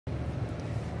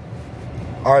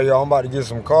All right, y'all, I'm about to get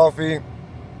some coffee,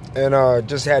 and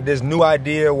just had this new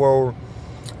idea where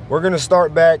we're gonna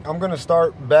start back. I'm gonna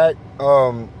start back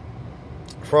from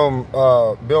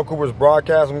Bill Cooper's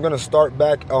broadcast. I'm gonna start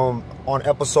back on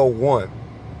episode 1,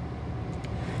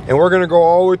 and we're gonna go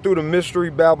all the way through the Mystery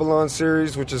Babylon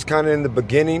series, which is kind of in the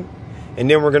beginning, and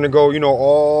then we're gonna go,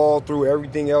 all through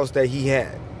everything else that he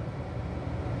had.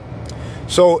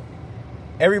 So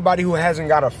everybody who hasn't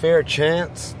got a fair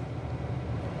chance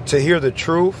to hear the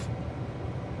truth,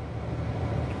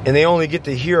 and they only get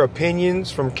to hear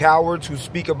opinions from cowards who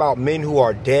speak about men who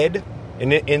are dead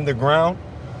and in the ground.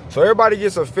 So everybody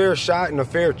gets a fair shot and a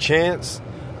fair chance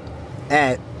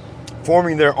at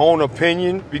forming their own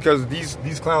opinion, because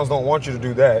these clowns don't want you to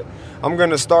do that. I'm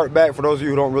going to start back, for those of you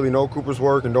who don't really know Cooper's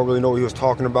work and don't really know what he was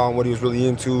talking about and what he was really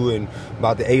into, and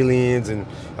about the aliens and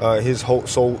his whole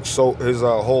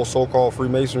so-called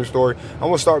Freemasonry story. I'm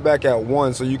going to start back at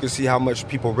 1 so you can see how much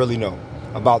people really know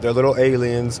about their little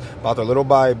aliens, about their little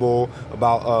Bible,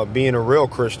 about being a real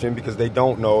Christian, because they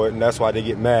don't know it, and that's why they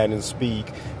get mad and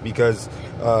speak, because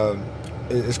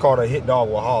it's called a hit dog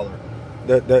will holler.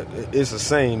 That it's a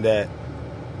saying that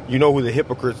you'll know who the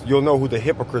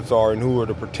hypocrites are and who are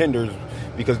the pretenders,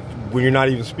 because when you're not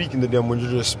even speaking to them, when you're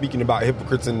just speaking about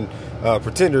hypocrites and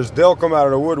pretenders, they'll come out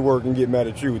of the woodwork and get mad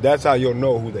at you. That's how you'll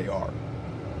know who they are.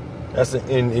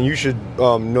 And you should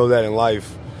know that in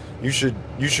life. You should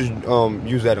use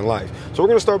that in life. So we're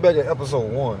gonna start back at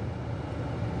episode 1,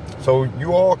 so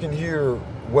you all can hear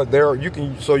what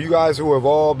so you guys who have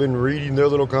all been reading their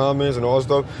little comments and all that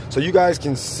stuff, so you guys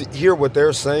can hear what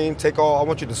they're saying. I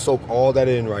want you to soak all that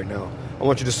in right now. I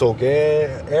want you to soak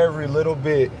every little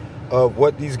bit of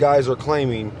what these guys are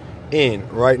claiming in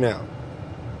right now,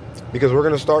 because we're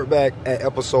going to start back at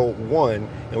episode 1,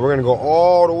 and we're going to go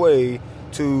all the way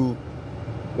to,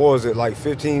 what was it, like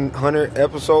 1,500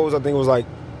 episodes? I think it was like,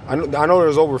 I know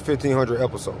there's over 1,500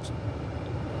 episodes.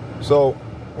 So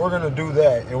we're going to do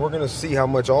that, and we're going to see how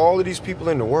much all of these people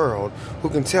in the world who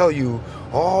can tell you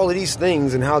all of these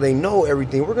things and how they know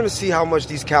everything, we're going to see how much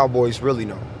these cowboys really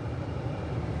know.